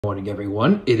Morning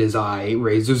everyone, it is I,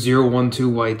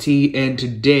 Razer012YT, and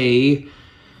today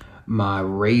my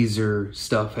Razer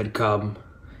stuff had come.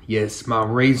 Yes, my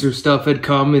Razer stuff had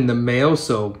come in the mail,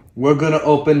 so we're gonna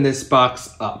open this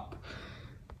box up.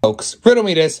 Folks, riddle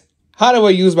me this. How do I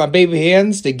use my baby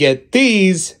hands to get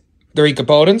these 3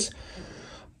 components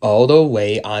all the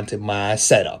way onto my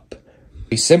setup?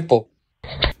 Pretty simple.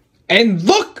 And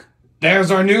look! There's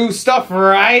our new stuff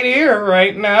right here,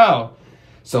 right now.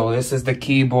 So this is the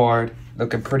keyboard,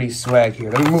 looking pretty swag here.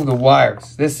 Let me move the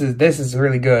wires. This is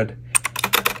really good.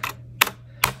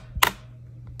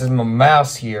 This is my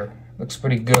mouse here. Looks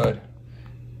pretty good.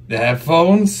 The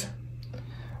headphones,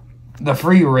 the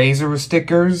free Razer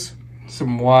stickers,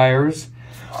 some wires.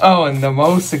 Oh, and the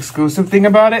most exclusive thing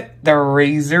about it, the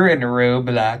Razer and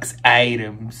Roblox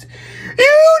items.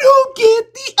 You don't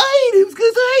get the items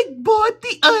because I bought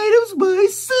the items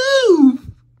myself.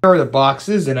 Here are the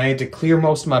boxes, and I had to clear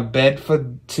most of my bed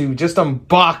to just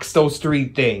unbox those 3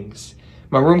 things.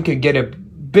 My room could get a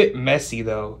bit messy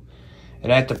though,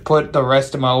 and I had to put the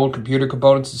rest of my old computer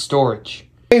components in storage.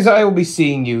 Anyways, I will be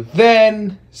seeing you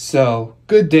then, so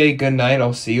good day, good night,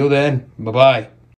 I'll see you then. Bye-bye.